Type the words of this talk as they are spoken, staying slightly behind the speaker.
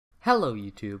Hello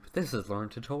YouTube, this is Learn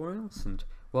Tutorials and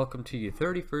welcome to your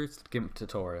 31st GIMP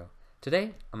tutorial.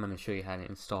 Today I'm going to show you how to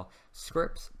install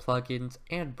scripts, plugins,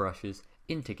 and brushes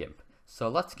into GIMP. So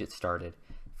let's get started.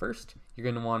 First, you're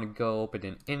going to want to go open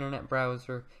an internet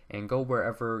browser and go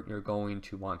wherever you're going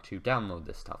to want to download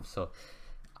this stuff. So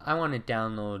I want to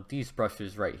download these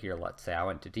brushes right here. Let's say I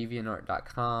went to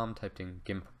deviantart.com, typed in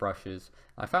GIMP brushes.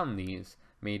 I found these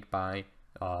made by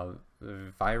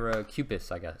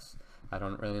Cupis, I guess. I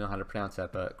don't really know how to pronounce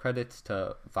that, but credits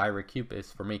to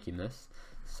Cupis for making this.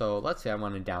 So let's say I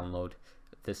want to download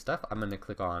this stuff. I'm going to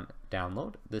click on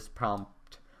download. This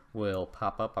prompt will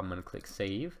pop up. I'm going to click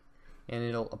save and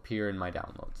it'll appear in my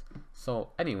downloads.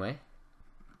 So anyway,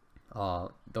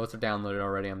 those are downloaded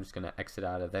already. I'm just going to exit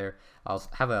out of there. I'll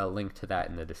have a link to that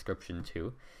in the description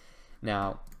too.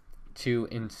 Now, to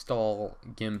install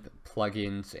GIMP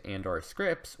plugins and or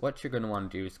scripts, what you're going to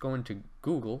want to do is go into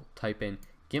Google, type in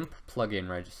GIMP plugin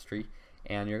registry,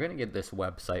 and you're going to get this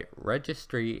website,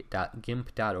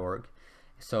 registry.gimp.org.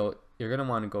 So you're going to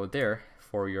want to go there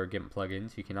for your GIMP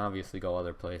plugins. You can obviously go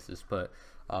other places, but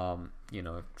you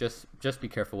know, just be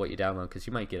careful what you download because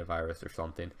you might get a virus or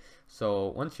something.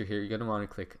 So once you're here, you're going to want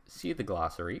to click see the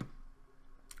glossary,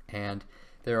 and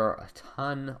there are a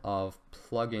ton of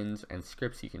plugins and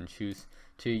scripts you can choose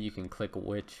to. You can click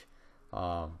which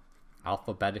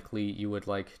alphabetically you would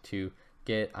like to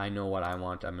get. I know what I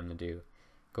want. I'm going to do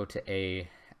go to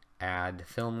add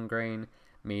film grain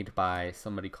made by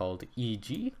somebody called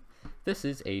EG. This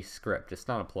is a script. It's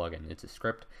not a plugin. It's a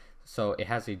script. So it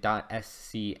has a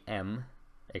 .scm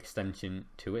extension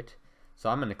to it.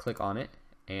 So I'm going to click on it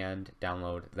and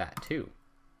download that too.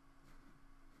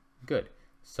 Good.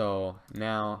 So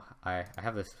now I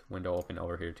have this window open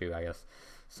over here too, I guess.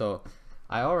 So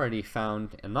I already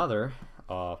found another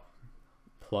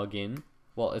plugin.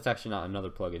 Well, it's actually not another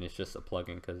plugin, it's just a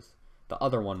plugin because the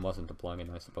other one wasn't a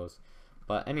plugin, I suppose.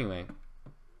 But anyway,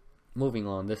 moving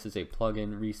on, this is a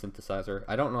plugin, Resynthesizer.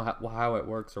 I don't know how it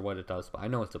works or what it does, but I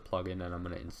know it's a plugin and I'm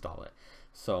going to install it.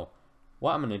 So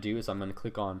what I'm going to do is I'm going to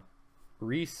click on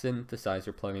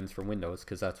Resynthesizer Plugins for Windows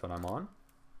because that's what I'm on.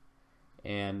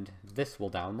 And this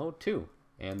will download too.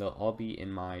 And they'll all be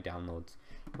in my downloads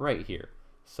right here.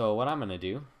 So what I'm going to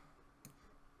do,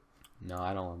 no,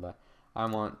 I don't want that. I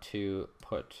want to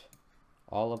put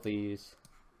all of these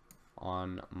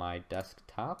on my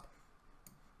desktop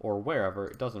or wherever,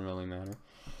 it doesn't really matter.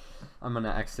 I'm going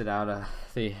to exit out of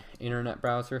the internet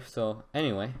browser. So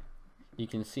anyway, you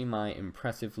can see my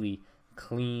impressively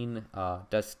clean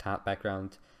desktop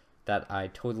background that I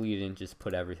totally didn't just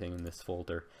put everything in this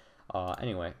folder.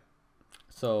 Anyway,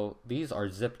 so these are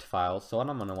zipped files. So what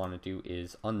I'm going to want to do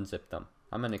is unzip them.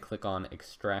 I'm going to click on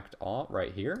extract all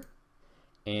right here.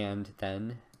 And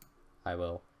then I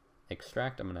will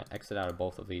extract. I'm going to exit out of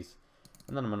both of these.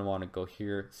 And then I'm going to want to go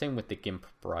here. Same with the GIMP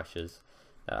brushes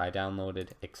that I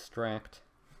downloaded. Extract.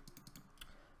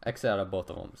 Exit out of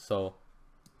both of them. So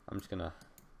I'm just going to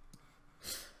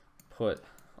put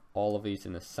all of these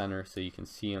in the center so you can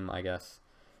see them, I guess.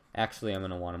 Actually, I'm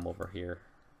going to want them over here.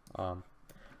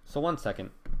 So one second.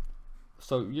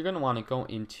 So you're going to want to go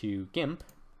into GIMP.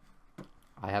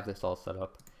 I have this all set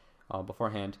up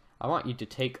beforehand. I want you to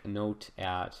take a note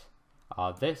at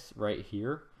this right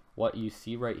here, what you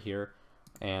see right here,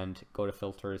 and go to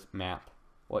filters, map,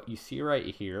 what you see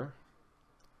right here,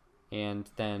 and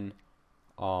then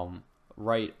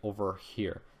right over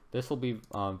here. This will be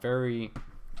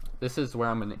this is where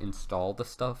I'm going to install the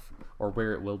stuff, or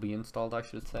where it will be installed, I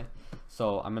should say.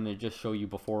 So I'm going to just show you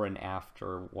before and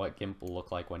after what GIMP will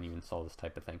look like when you install this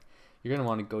type of thing. You're going to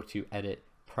want to go to Edit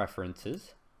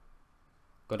Preferences.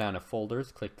 Go down to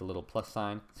folders, click the little plus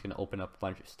sign. It's going to open up a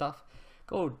bunch of stuff.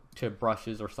 Go to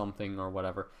brushes or something or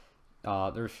whatever.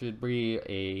 There should be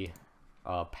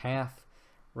a path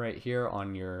right here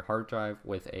on your hard drive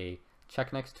with a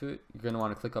check next to it. You're going to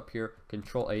want to click up here,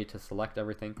 Control A to select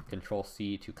everything, Control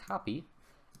C to copy,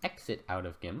 exit out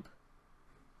of GIMP,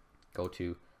 go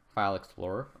to File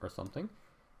Explorer or something.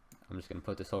 I'm just going to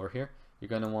put this over here. You're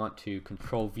going to want to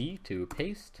Control V to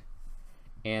paste,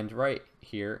 and right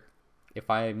here, if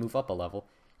I move up a level,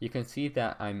 you can see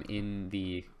that I'm in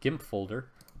the GIMP folder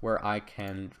where I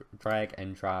can drag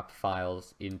and drop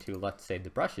files into, let's say, the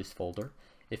brushes folder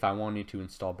if I wanted to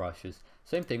install brushes.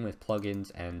 Same thing with plugins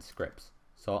and scripts.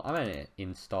 So I'm going to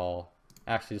install,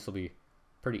 actually this will be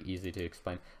pretty easy to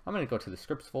explain. I'm going to go to the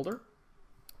scripts folder.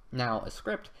 Now a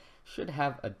script should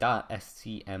have a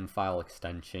 .scm file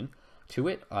extension to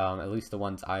it, at least the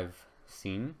ones I've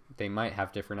seen. They might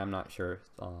have different, I'm not sure.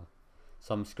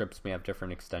 Some scripts may have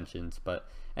different extensions, but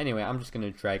anyway, I'm just going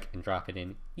to drag and drop it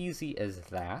in. Easy as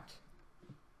that.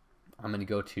 I'm going to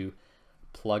go to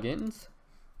plugins,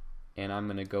 and I'm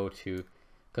going to go to,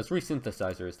 because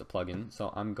Resynthesizer is the plugin,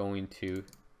 so I'm going to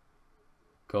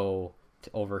go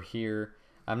to over here.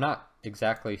 I'm not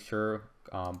exactly sure.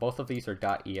 Both of these are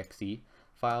 .exe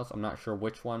files. I'm not sure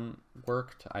which one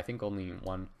worked. I think only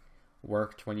one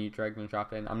worked when you dragged and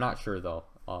dropped it in. I'm not sure though.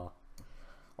 Or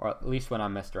at least when I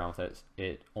messed around with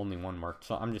it, only one worked.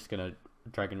 So I'm just gonna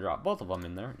drag and drop both of them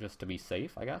in there just to be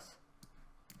safe, I guess.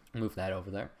 Move that over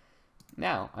there.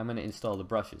 Now I'm gonna install the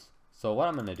brushes. So what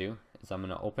I'm gonna do is I'm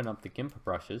gonna open up the GIMP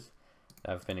brushes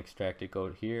that have been extracted.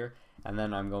 Go here, and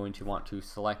then I'm going to want to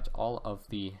select all of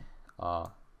the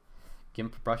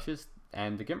GIMP brushes,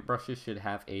 and the GIMP brushes should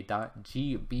have a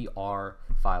 .gbr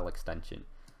file extension.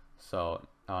 So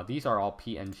these are all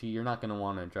PNG. You're not going to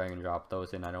want to drag and drop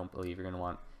those in. I don't believe you're going to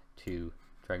want to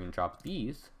drag and drop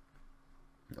these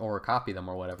or copy them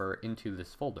or whatever into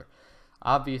this folder.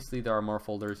 Obviously there are more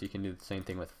folders. You can do the same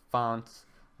thing with fonts.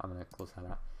 I'm going to close that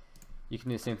out. You can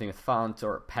do the same thing with fonts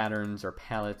or patterns or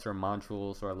palettes or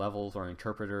modules or levels or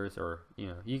interpreters, or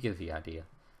you get the idea.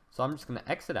 So I'm just going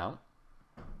to exit out.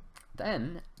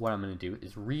 Then what I'm going to do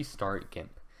is restart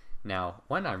GIMP. Now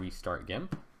when I restart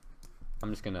GIMP,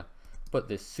 I'm just going to put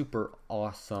this super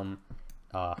awesome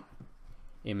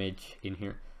image in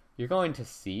here. You're going to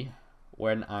see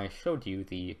when I showed you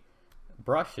the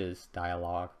brushes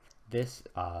dialog, this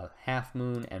half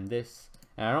moon and this,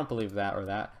 and I don't believe that or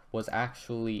that was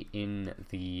actually in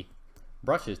the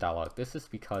brushes dialog. This is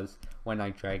because when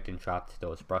I dragged and dropped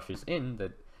those brushes in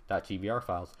the .gbr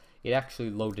files, it actually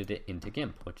loaded it into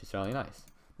GIMP, which is really nice.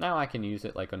 Now I can use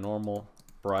it like a normal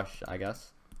brush, I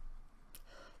guess.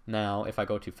 Now if I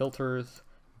go to filters,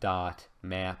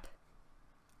 map,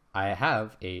 I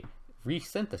have a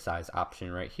resynthesize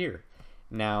option right here.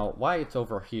 Now why it's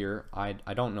over here, I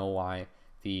don't know why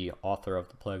the author of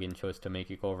the plugin chose to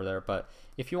make it go over there, but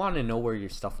if you want to know where your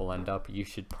stuff will end up, you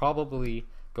should probably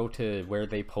go to where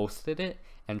they posted it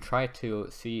and try to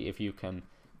see if you can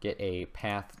get a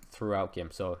path throughout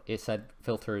GIMP. So it said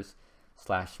filters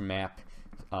 /map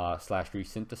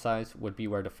 /resynthesize would be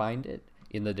where to find it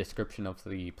in the description of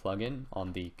the plugin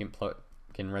on the GIMP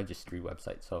plugin registry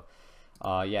website. So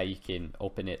yeah, you can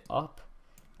open it up,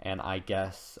 and I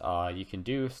guess you can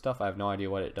do stuff. I have no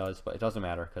idea what it does, but it doesn't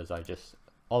matter because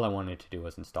all I wanted to do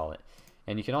was install it.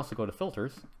 And you can also go to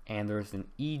filters, and there's an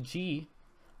EG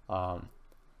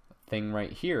thing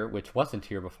right here, which wasn't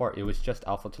here before. It was just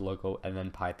alpha to logo and then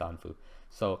Python foo.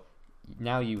 So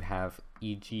now you have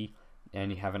EG, and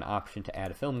you have an option to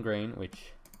add a film grain,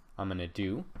 which I'm gonna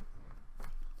do.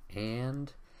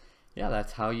 And yeah,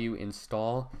 that's how you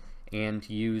install and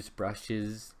use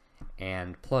brushes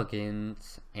and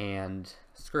plugins and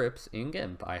scripts in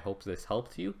GIMP. I hope this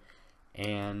helped you,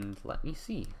 and let me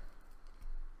see.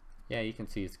 Yeah, you can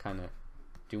see it's kind of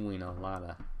doing a lot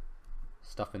of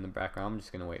stuff in the background. I'm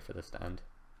just gonna wait for this to end.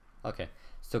 Okay,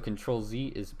 so Control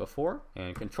Z is before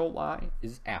and Control Y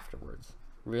is afterwards.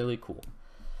 Really cool.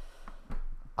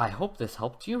 I hope this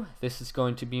helped you. This is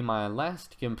going to be my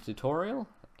last GIMP tutorial,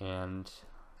 and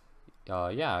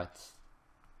yeah, it's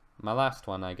my last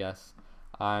one, I guess.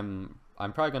 I'm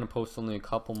probably gonna post only a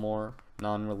couple more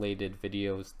non-related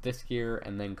videos this year,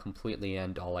 and then completely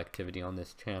end all activity on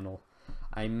this channel.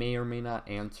 I may or may not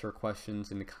answer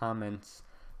questions in the comments,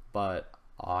 but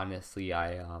honestly,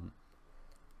 I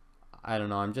don't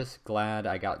know. I'm just glad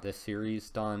I got this series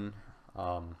done.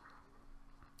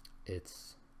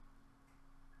 It's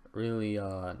really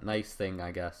a nice thing,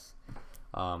 I guess.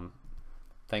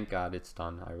 Thank God it's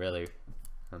done. I really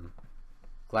am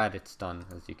glad it's done,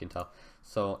 as you can tell.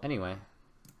 So anyway,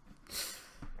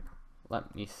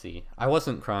 let me see. I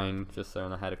wasn't crying, just so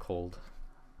I had a cold.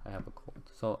 I have a cold.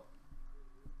 So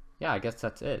yeah, I guess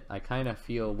that's it. I kind of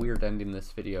feel weird ending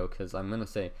this video because I'm gonna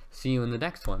say see you in the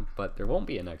next one, but there won't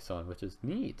be a next one, which is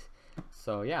neat.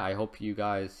 So yeah, I hope you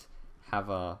guys have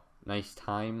a nice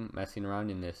time messing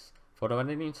around in this photo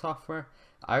editing software.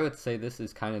 I would say this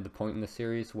is kind of the point in the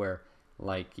series where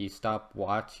like you stop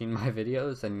watching my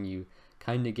videos and you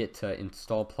kind of get to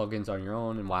install plugins on your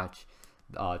own and watch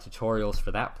tutorials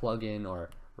for that plugin or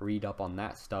read up on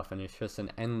that stuff, and it's just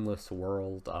an endless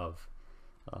world of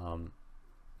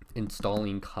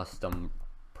installing custom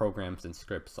programs and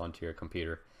scripts onto your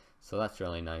computer. So that's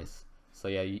really nice. So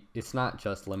yeah, it's not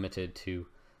just limited to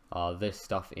this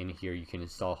stuff in here. You can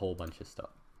install a whole bunch of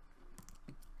stuff.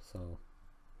 So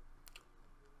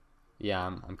yeah,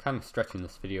 I'm kind of stretching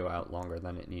this video out longer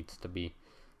than it needs to be.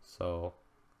 So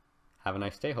have a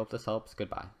nice day. Hope this helps.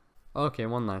 Goodbye. Okay,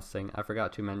 one last thing. I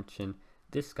forgot to mention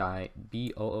this guy,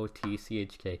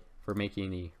 BOOTCHK, for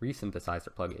making the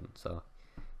Resynthesizer plugin. So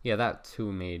yeah, that's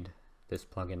who made this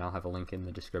plugin. I'll have a link in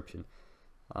the description.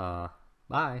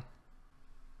 Bye.